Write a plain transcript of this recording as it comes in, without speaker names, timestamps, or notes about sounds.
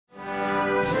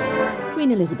Queen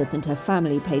Elizabeth and her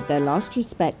family paid their last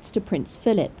respects to Prince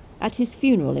Philip at his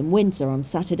funeral in Windsor on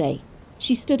Saturday.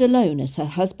 She stood alone as her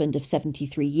husband of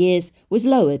 73 years was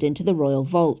lowered into the royal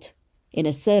vault, in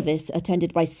a service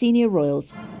attended by senior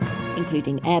royals,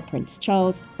 including heir Prince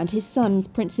Charles and his sons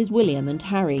Princes William and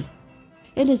Harry.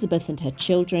 Elizabeth and her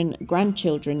children,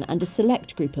 grandchildren and a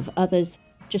select group of others,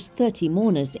 just 30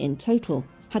 mourners in total,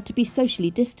 had to be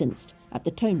socially distanced at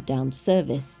the toned-down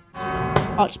service.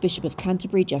 Archbishop of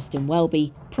Canterbury Justin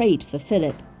Welby prayed for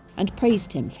Philip and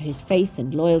praised him for his faith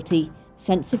and loyalty,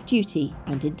 sense of duty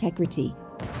and integrity.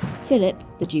 Philip,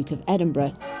 the Duke of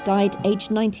Edinburgh, died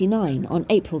aged 99 on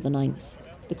April the 9th.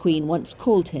 The Queen once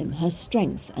called him her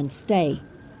strength and stay.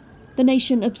 The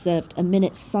nation observed a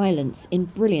minute's silence in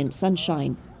brilliant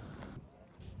sunshine.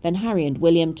 Then Harry and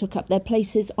William took up their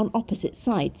places on opposite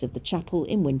sides of the chapel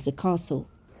in Windsor Castle.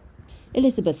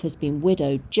 Elizabeth has been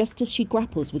widowed just as she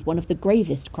grapples with one of the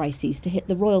gravest crises to hit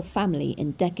the royal family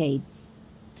in decades.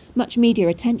 Much media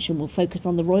attention will focus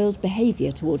on the royals'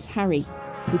 behaviour towards Harry,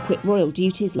 who quit royal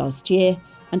duties last year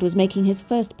and was making his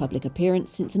first public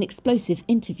appearance since an explosive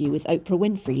interview with Oprah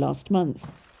Winfrey last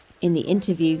month. In the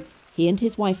interview, he and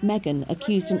his wife Meghan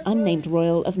accused an unnamed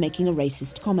royal of making a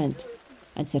racist comment,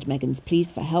 and said Meghan's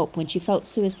pleas for help when she felt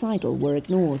suicidal were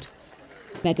ignored.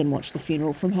 Meghan watched the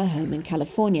funeral from her home in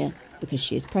California because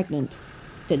she is pregnant.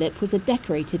 Philip was a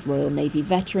decorated Royal Navy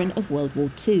veteran of World War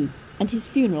II, and his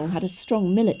funeral had a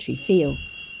strong military feel.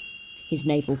 His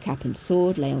naval cap and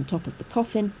sword lay on top of the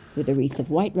coffin, with a wreath of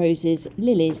white roses,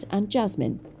 lilies and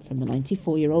jasmine from the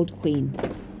 94-year-old Queen.